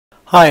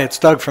Hi, it's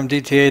Doug from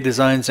DTA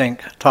Designs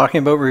Inc. talking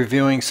about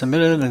reviewing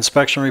submitted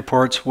inspection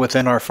reports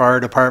within our fire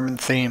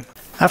department theme.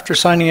 After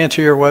signing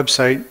into your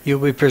website, you'll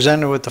be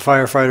presented with the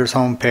firefighter's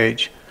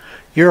homepage.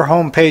 Your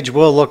homepage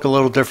will look a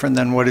little different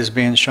than what is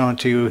being shown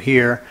to you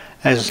here,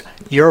 as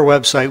your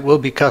website will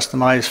be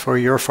customized for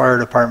your fire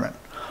department.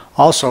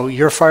 Also,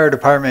 your fire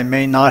department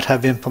may not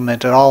have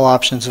implemented all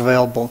options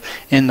available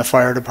in the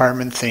fire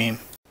department theme.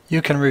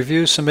 You can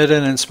review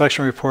submitted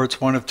inspection reports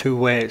one of two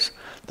ways.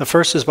 The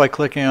first is by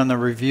clicking on the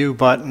Review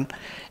button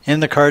in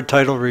the card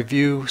titled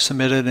Review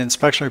Submitted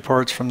Inspection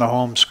Reports from the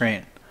home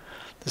screen.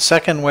 The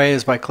second way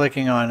is by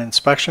clicking on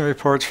Inspection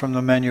Reports from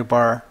the menu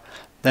bar,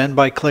 then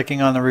by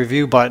clicking on the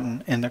Review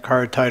button in the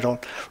card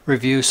titled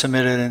Review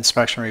Submitted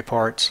Inspection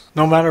Reports.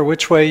 No matter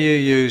which way you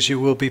use, you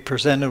will be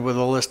presented with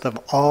a list of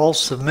all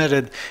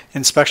submitted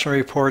inspection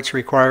reports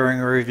requiring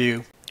a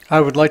review. I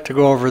would like to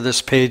go over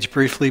this page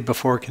briefly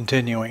before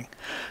continuing.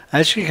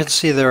 As you can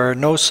see, there are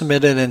no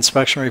submitted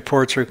inspection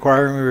reports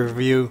requiring a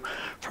review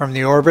from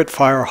the Orbit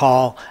Fire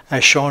Hall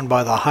as shown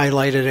by the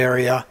highlighted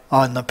area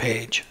on the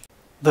page.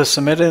 The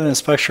submitted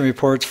inspection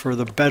reports for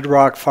the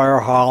Bedrock Fire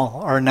Hall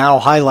are now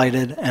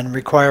highlighted and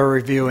require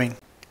reviewing.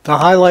 The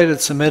highlighted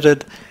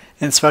submitted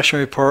inspection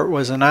report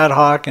was an ad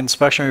hoc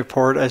inspection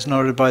report as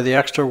noted by the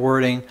extra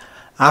wording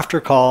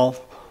after call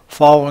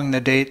following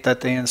the date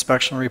that the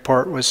inspection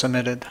report was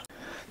submitted.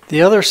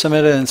 The other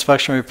submitted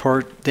inspection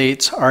report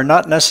dates are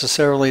not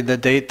necessarily the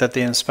date that the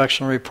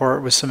inspection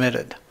report was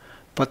submitted,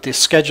 but the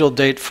scheduled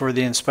date for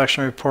the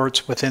inspection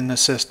reports within the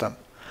system.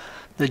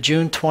 The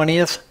June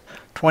 20th,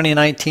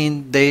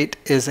 2019 date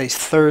is a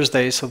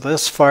Thursday, so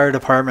this fire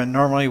department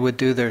normally would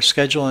do their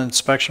scheduled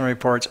inspection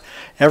reports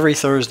every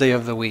Thursday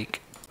of the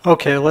week.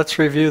 Okay, let's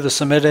review the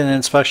submitted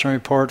inspection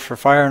report for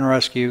Fire and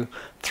Rescue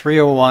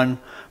 301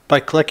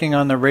 by clicking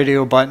on the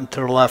radio button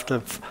to the left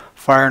of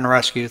Fire and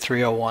Rescue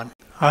 301.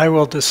 I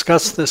will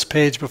discuss this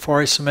page before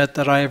I submit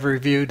that I have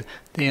reviewed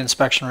the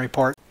inspection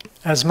report.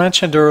 As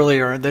mentioned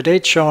earlier, the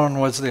date shown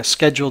was the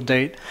scheduled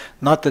date,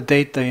 not the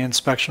date the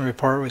inspection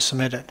report was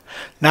submitted.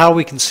 Now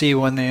we can see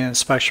when the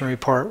inspection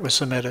report was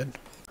submitted.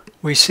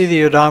 We see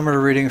the odometer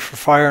reading for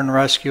Fire and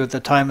Rescue at the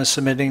time of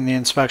submitting the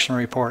inspection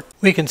report.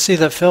 We can see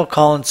that Phil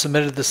Collins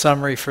submitted the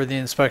summary for the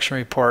inspection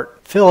report.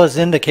 Phil has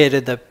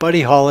indicated that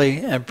Buddy Holly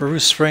and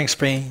Bruce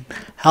Springsteen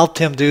helped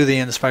him do the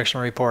inspection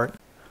report.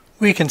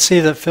 We can see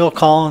that Phil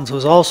Collins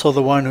was also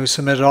the one who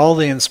submitted all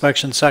the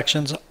inspection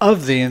sections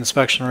of the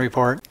inspection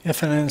report.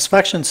 If an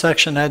inspection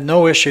section had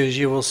no issues,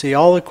 you will see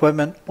all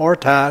equipment or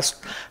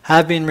tasks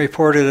have been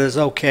reported as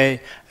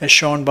okay, as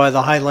shown by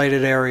the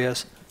highlighted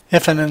areas.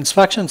 If an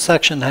inspection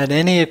section had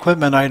any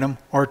equipment item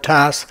or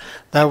task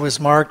that was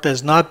marked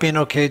as not being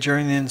okay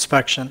during the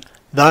inspection,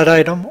 that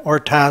item or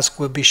task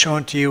would be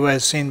shown to you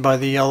as seen by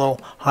the yellow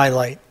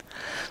highlight.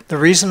 The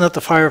reason that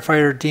the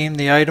firefighter deemed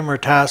the item or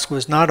task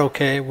was not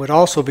okay would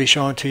also be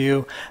shown to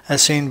you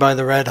as seen by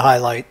the red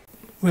highlight.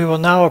 We will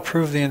now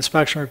approve the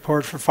inspection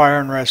report for Fire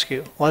and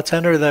Rescue. Let's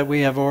enter that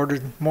we have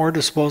ordered more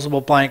disposable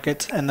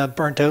blankets and the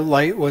burnt out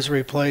light was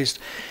replaced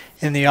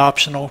in the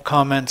optional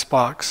comments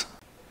box.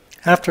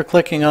 After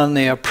clicking on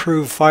the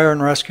Approve Fire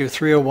and Rescue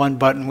 301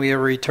 button, we are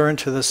returned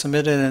to the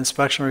submitted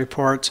inspection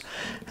reports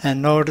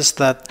and notice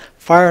that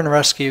Fire and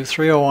Rescue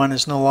 301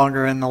 is no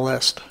longer in the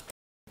list.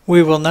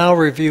 We will now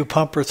review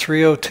Pumper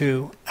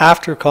 302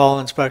 after call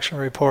inspection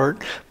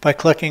report by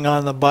clicking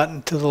on the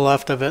button to the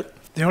left of it.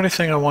 The only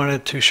thing I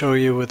wanted to show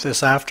you with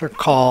this after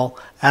call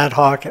ad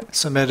hoc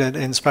submitted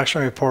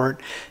inspection report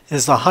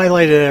is the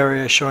highlighted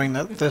area showing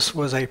that this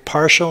was a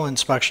partial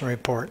inspection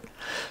report.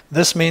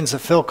 This means that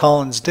Phil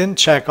Collins didn't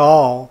check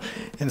all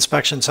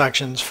inspection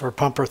sections for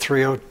Pumper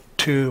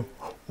 302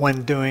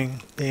 when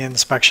doing the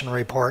inspection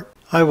report.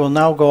 I will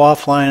now go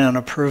offline and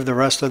approve the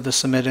rest of the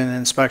submitted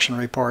inspection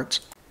reports.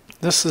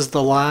 This is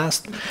the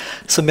last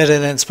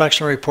submitted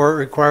inspection report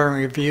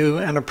requiring review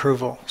and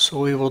approval, so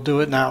we will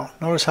do it now.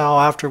 Notice how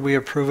after we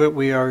approve it,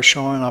 we are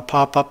showing a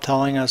pop-up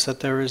telling us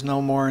that there is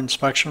no more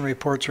inspection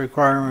reports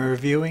requiring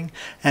reviewing,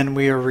 and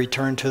we are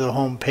returned to the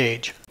home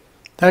page.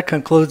 That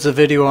concludes the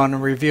video on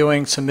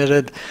reviewing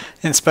submitted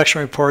inspection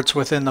reports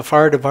within the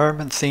fire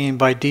department theme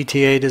by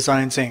DTA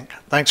Designs Inc.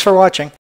 Thanks for watching.